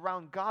minds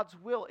around God's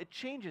will, it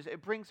changes.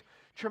 It brings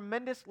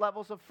tremendous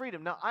levels of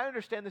freedom. Now, I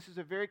understand this is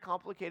a very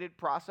complicated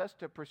process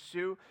to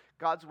pursue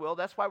God's will.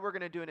 That's why we're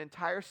going to do an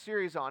entire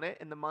series on it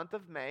in the month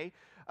of May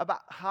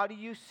about how do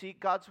you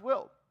seek God's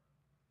will.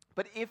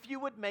 But if you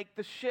would make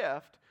the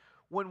shift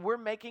when we're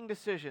making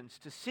decisions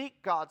to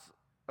seek God's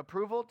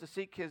approval, to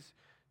seek His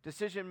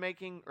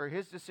decision-making or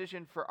His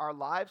decision for our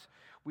lives,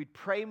 we'd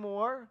pray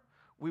more,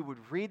 we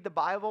would read the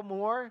Bible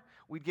more,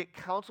 we'd get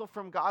counsel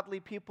from godly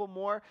people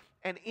more,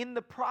 and in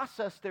the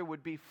process there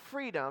would be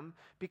freedom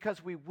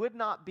because we would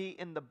not be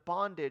in the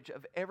bondage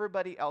of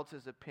everybody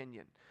else's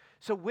opinion.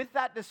 So with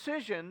that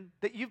decision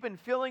that you've been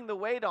feeling the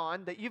weight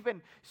on, that you've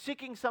been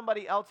seeking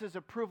somebody else's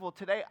approval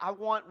today, I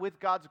want with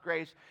God's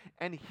grace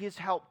and His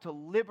help to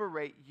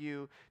liberate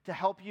you, to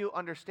help you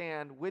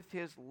understand with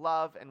His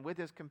love and with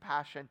His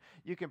compassion,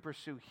 you can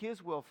pursue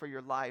His will for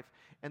your life,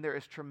 and there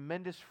is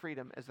tremendous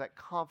freedom as that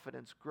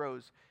confidence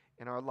grows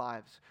in our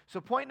lives. So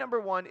point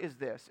number one is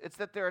this. It's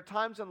that there are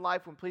times in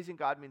life when pleasing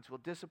God means we'll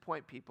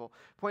disappoint people.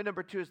 Point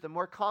number two is the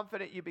more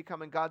confident you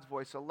become in God's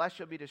voice, the less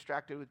you'll be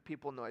distracted with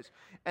people noise.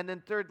 And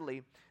then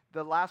thirdly,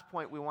 the last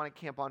point we want to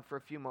camp on for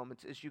a few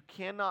moments is you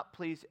cannot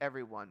please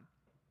everyone,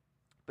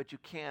 but you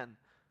can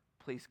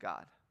please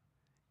God.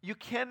 You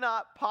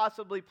cannot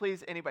possibly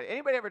please anybody.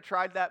 Anybody ever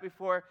tried that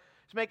before?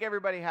 To make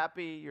everybody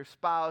happy, your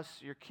spouse,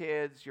 your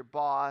kids, your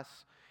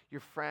boss,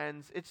 your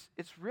friends.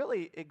 It's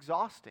really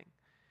exhausting.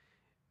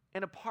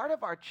 And a part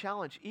of our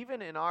challenge,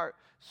 even in our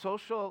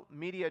social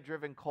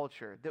media-driven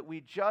culture, that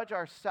we judge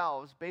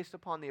ourselves based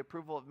upon the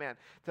approval of man.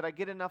 Did I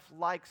get enough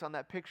likes on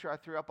that picture I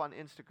threw up on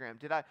Instagram?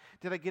 Did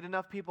I get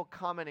enough people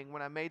commenting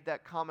when I made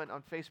that comment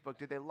on Facebook?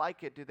 Did they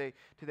like it? Do they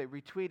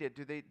retweet it?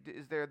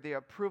 Is there the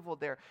approval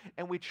there?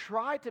 And we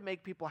try to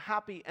make people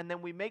happy, and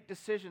then we make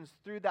decisions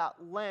through that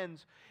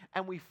lens,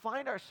 and we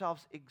find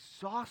ourselves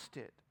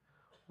exhausted,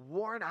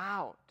 worn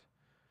out,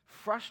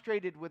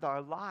 frustrated with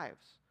our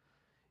lives.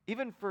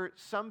 Even for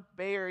some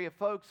Bay Area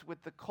folks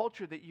with the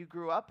culture that you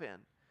grew up in,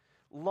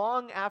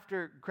 long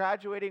after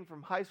graduating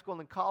from high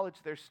school and college,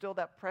 there's still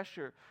that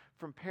pressure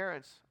from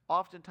parents.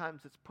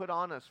 Oftentimes it's put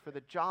on us for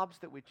the jobs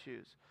that we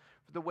choose,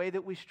 for the way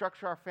that we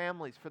structure our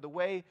families, for the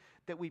way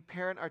that we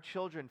parent our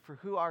children, for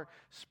who our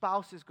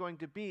spouse is going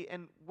to be.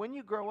 And when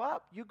you grow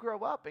up,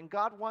 and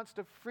God wants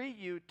to free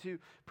you to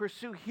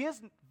pursue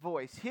His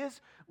voice, His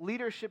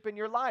leadership in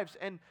your lives.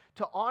 And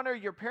to honor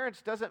your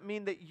parents doesn't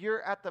mean that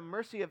you're at the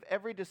mercy of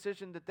every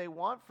decision that they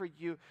want for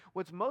you.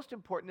 What's most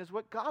important is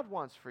what God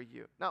wants for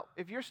you. Now,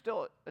 if you're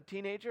still a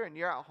teenager and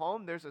you're at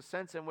home, there's a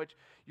sense in which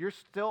you're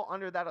still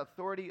under that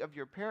authority of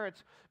your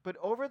parents. But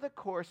over the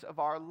course of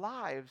our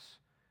lives,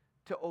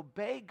 to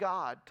obey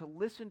God, to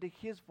listen to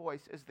His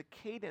voice as the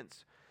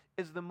cadence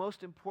is the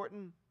most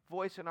important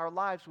voice in our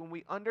lives. When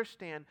we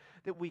understand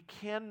that we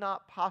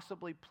cannot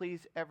possibly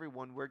please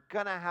everyone, we're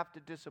going to have to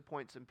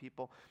disappoint some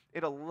people.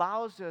 It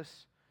allows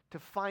us to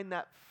find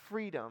that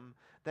freedom,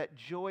 that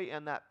joy,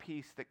 and that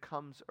peace that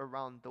comes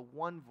around the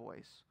one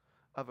voice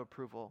of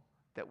approval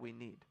that we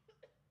need.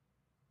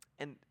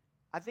 And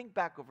I think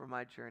back over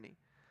my journey,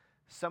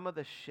 some of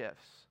the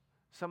shifts,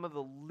 some of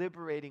the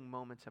liberating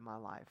moments in my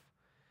life.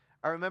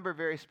 I remember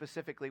very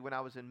specifically when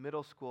I was in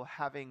middle school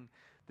having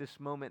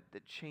this moment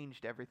that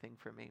changed everything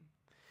for me.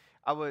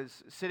 I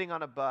was sitting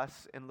on a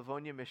bus in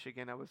Livonia,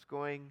 Michigan. I was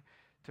going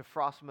to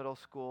Frost Middle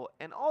School,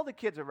 and all the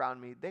kids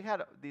around me, they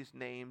had these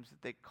names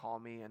that they call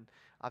me, and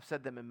I've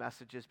said them in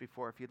messages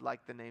before. If you'd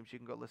like the names, you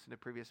can go listen to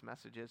previous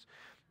messages.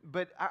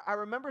 But I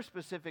remember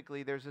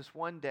specifically there's this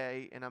one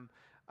day, and I'm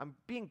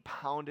being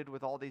pounded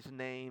with all these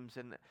names,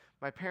 and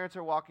my parents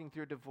are walking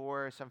through a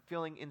divorce. I'm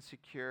feeling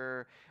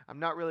insecure. I'm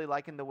not really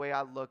liking the way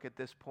I look at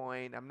this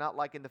point. I'm not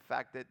liking the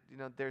fact that,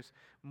 there's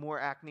more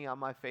acne on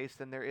my face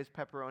than there is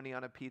pepperoni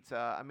on a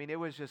pizza. I mean, it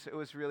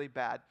was really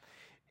bad.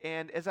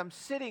 And as I'm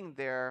sitting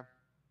there,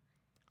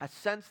 I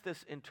sense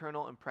this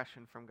internal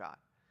impression from God.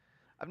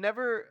 I've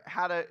never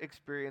had an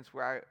experience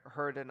where I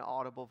heard an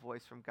audible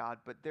voice from God,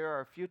 but there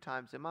are a few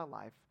times in my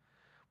life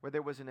where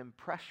there was an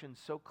impression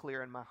so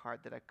clear in my heart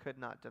that I could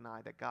not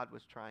deny that God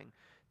was trying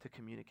to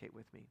communicate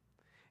with me.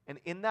 And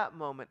in that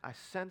moment, I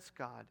sensed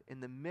God in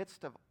the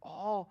midst of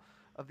all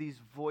of these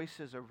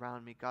voices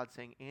around me, God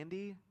saying,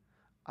 Andy,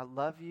 I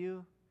love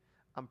you.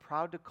 I'm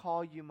proud to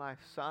call you my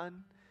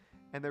son.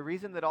 And the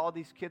reason that all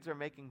these kids are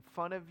making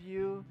fun of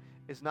you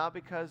is not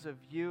because of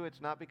you.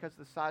 It's not because of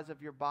the size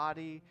of your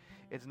body.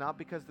 It's not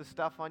because of the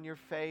stuff on your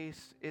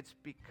face. It's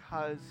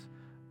because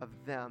of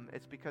them.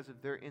 It's because of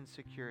their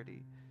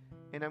insecurity.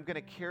 And I'm going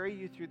to carry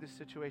you through this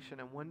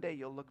situation, and one day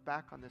you'll look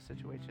back on this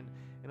situation,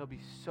 and it'll be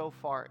so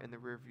far in the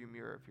rearview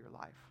mirror of your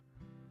life.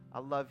 I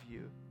love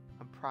you.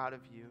 I'm proud of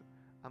you.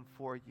 I'm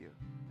for you.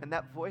 And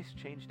that voice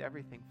changed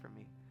everything for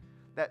me.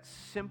 That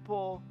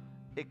simple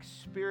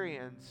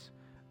experience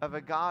of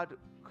a God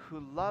who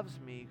loves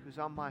me, who's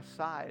on my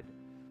side,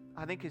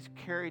 I think has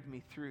carried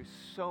me through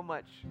so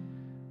much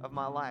of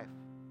my life.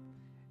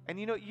 And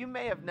you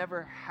may have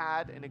never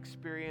had an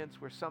experience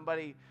where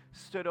somebody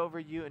stood over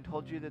you and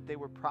told you that they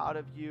were proud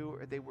of you,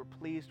 or they were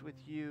pleased with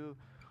you,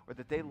 or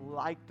that they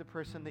liked the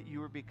person that you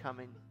were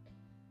becoming.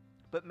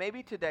 But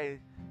maybe today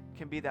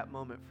can be that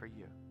moment for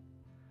you.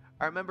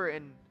 I remember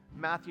in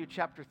Matthew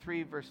chapter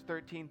 3, verse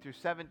 13 through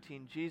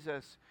 17,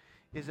 Jesus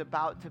is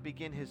about to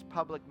begin his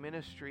public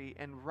ministry,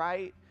 and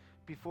right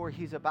before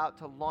he's about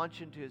to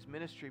launch into his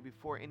ministry,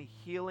 before any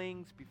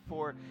healings,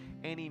 before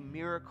any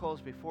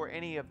miracles, before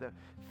any of the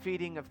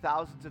feeding of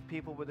thousands of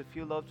people with a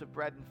few loaves of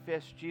bread and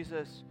fish,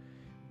 Jesus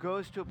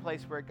goes to a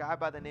place where a guy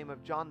by the name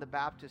of John the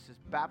Baptist is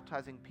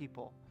baptizing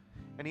people.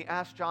 And he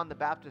asked John the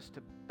Baptist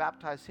to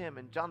baptize him.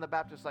 And John the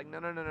Baptist is like, no,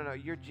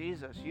 you're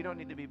Jesus. You don't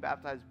need to be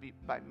baptized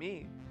by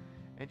me.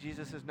 And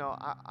Jesus says, no,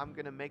 I'm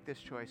going to make this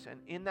choice. And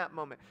in that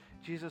moment,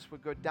 Jesus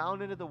would go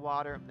down into the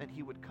water, and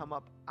he would come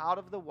up out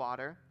of the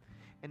water.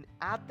 And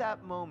at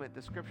that moment,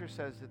 the scripture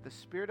says that the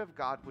Spirit of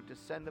God would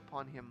descend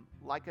upon him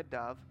like a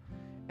dove,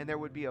 and there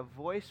would be a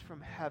voice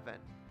from heaven.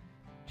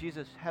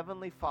 Jesus'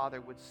 heavenly Father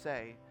would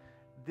say,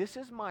 "This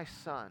is my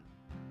Son.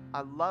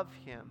 I love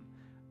him,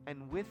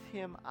 and with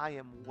him I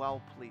am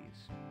well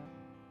pleased."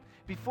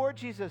 Before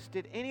Jesus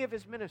did any of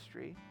his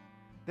ministry,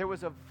 there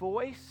was a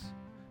voice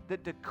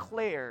that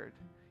declared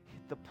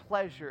the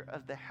pleasure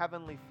of the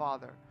heavenly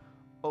Father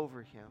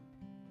over him.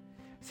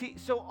 See,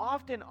 so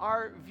often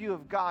our view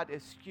of God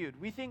is skewed.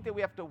 We think that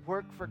we have to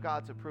work for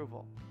God's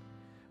approval.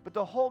 But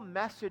the whole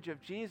message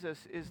of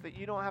Jesus is that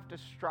you don't have to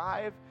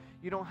strive,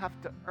 you don't have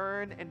to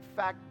earn. In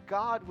fact,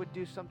 God would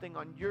do something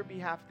on your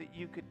behalf that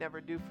you could never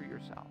do for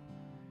yourself.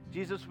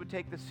 Jesus would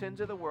take the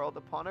sins of the world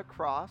upon a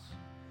cross.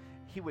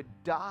 He would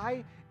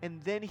die, and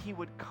then he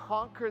would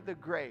conquer the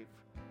grave,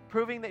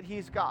 proving that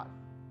he's God.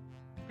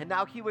 And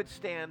now he would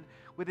stand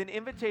with an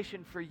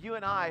invitation for you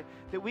and I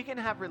that we can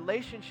have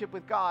relationship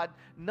with God,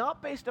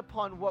 not based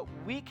upon what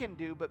we can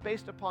do, but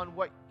based upon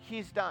what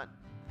he's done.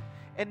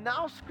 And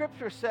now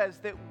Scripture says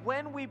that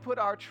when we put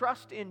our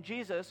trust in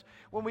Jesus,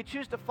 when we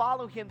choose to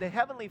follow him, the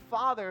Heavenly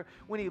Father,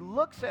 when he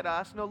looks at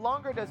us, no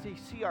longer does he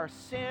see our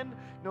sin,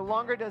 no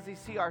longer does he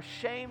see our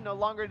shame, no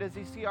longer does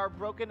he see our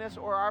brokenness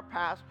or our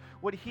past.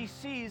 What he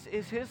sees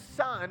is his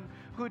Son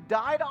who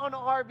died on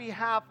our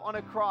behalf on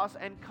a cross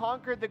and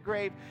conquered the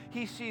grave.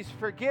 He sees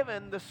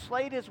forgiven, the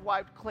slate is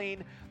wiped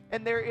clean,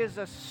 and there is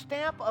a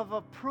stamp of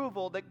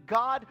approval that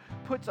God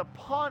puts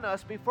upon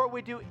us before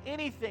we do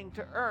anything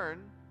to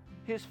earn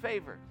his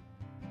favor,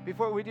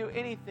 before we do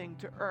anything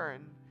to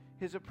earn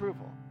his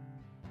approval.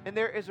 And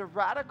there is a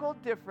radical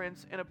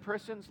difference in a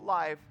person's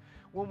life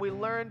when we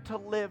learn to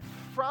live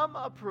from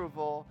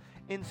approval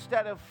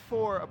instead of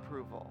for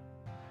approval,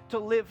 to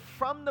live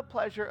from the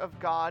pleasure of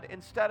God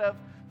instead of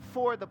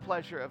for the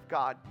pleasure of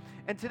God.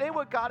 And today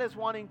what God is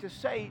wanting to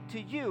say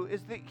to you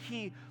is that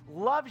he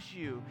loves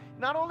you.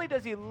 Not only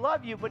does he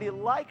love you, but he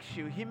likes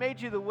you. He made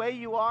you the way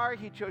you are.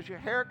 He chose your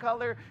hair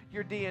color,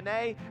 your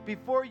DNA.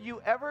 Before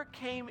you ever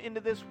came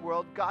into this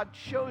world, God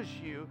chose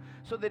you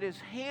so that his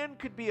hand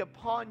could be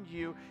upon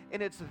you.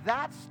 And it's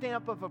that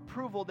stamp of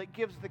approval that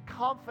gives the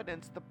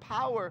confidence, the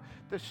power,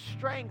 the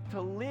strength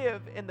to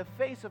live in the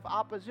face of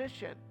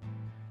opposition,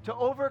 to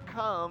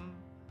overcome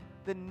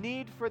the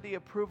need for the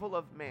approval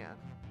of man.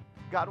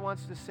 God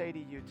wants to say to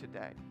you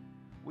today,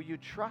 will you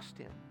trust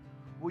him?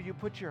 Will you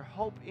put your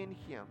hope in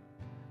him?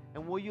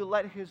 And will you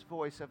let his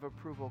voice of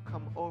approval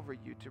come over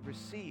you to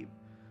receive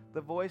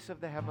the voice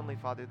of the Heavenly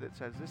Father that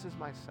says, this is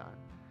my son,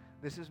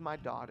 this is my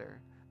daughter,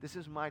 this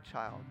is my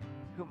child,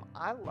 whom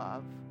I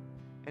love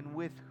and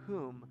with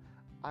whom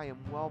I am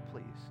well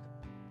pleased.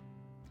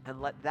 And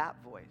let that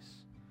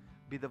voice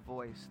be the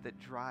voice that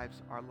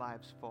drives our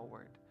lives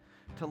forward.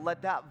 To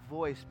let that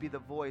voice be the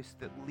voice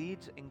that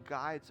leads and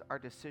guides our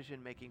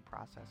decision-making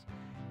process.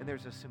 And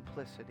there's a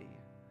simplicity,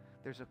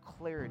 there's a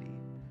clarity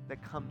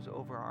that comes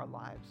over our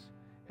lives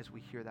as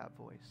we hear that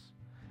voice.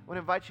 I want to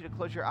invite you to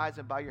close your eyes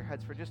and bow your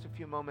heads for just a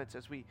few moments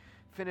as we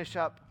finish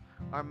up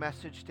our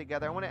message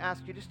together. I want to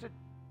ask you just to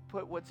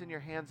put what's in your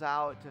hands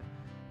out, to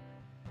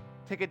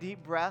take a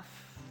deep breath,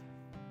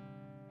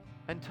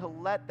 and to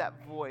let that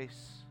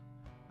voice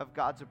of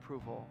God's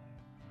approval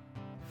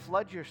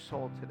flood your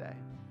soul today.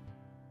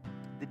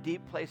 The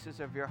deep places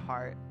of your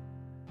heart,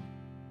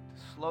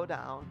 to slow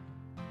down,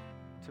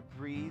 to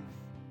breathe,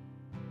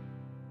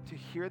 to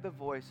hear the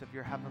voice of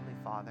your Heavenly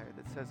Father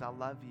that says, I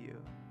love you,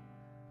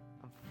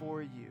 I'm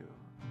for you,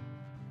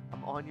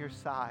 I'm on your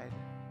side.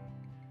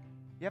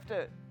 You have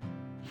to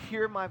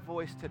hear my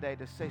voice today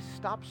to say,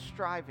 stop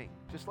striving.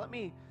 Just let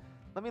me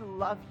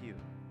love you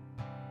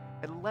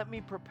and let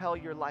me propel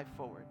your life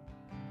forward.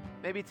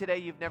 Maybe today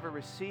you've never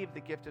received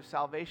the gift of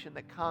salvation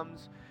that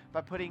comes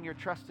by putting your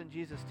trust in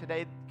Jesus.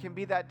 Today can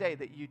be that day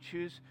that you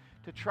choose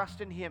to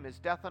trust in him, his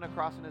death on a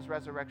cross and his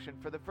resurrection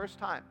for the first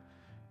time,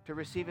 to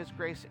receive his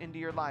grace into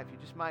your life. You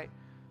just might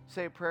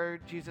say a prayer,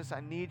 Jesus, I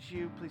need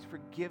you. Please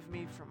forgive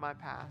me from my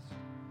past.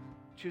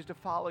 Choose to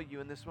follow you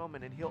in this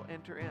moment and he'll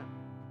enter in.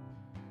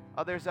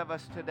 Others of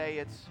us today,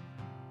 it's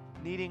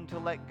needing to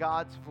let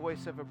God's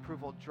voice of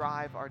approval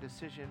drive our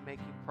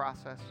decision-making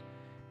process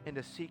and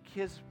to seek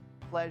his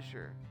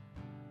pleasure,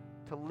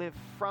 to live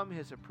from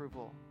his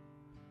approval,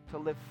 to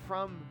live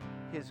from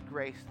his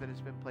grace that has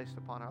been placed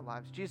upon our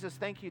lives. Jesus,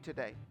 thank you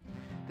today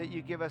that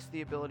you give us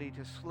the ability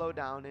to slow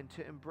down and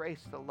to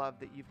embrace the love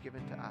that you've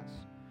given to us.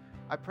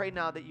 I pray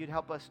now that you'd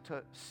help us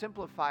to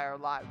simplify our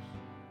lives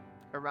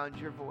around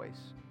your voice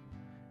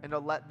and to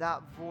let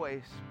that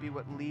voice be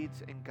what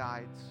leads and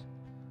guides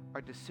our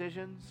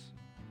decisions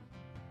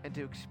and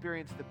to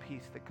experience the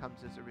peace that comes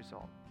as a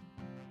result.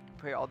 I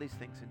pray all these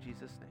things in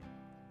Jesus' name.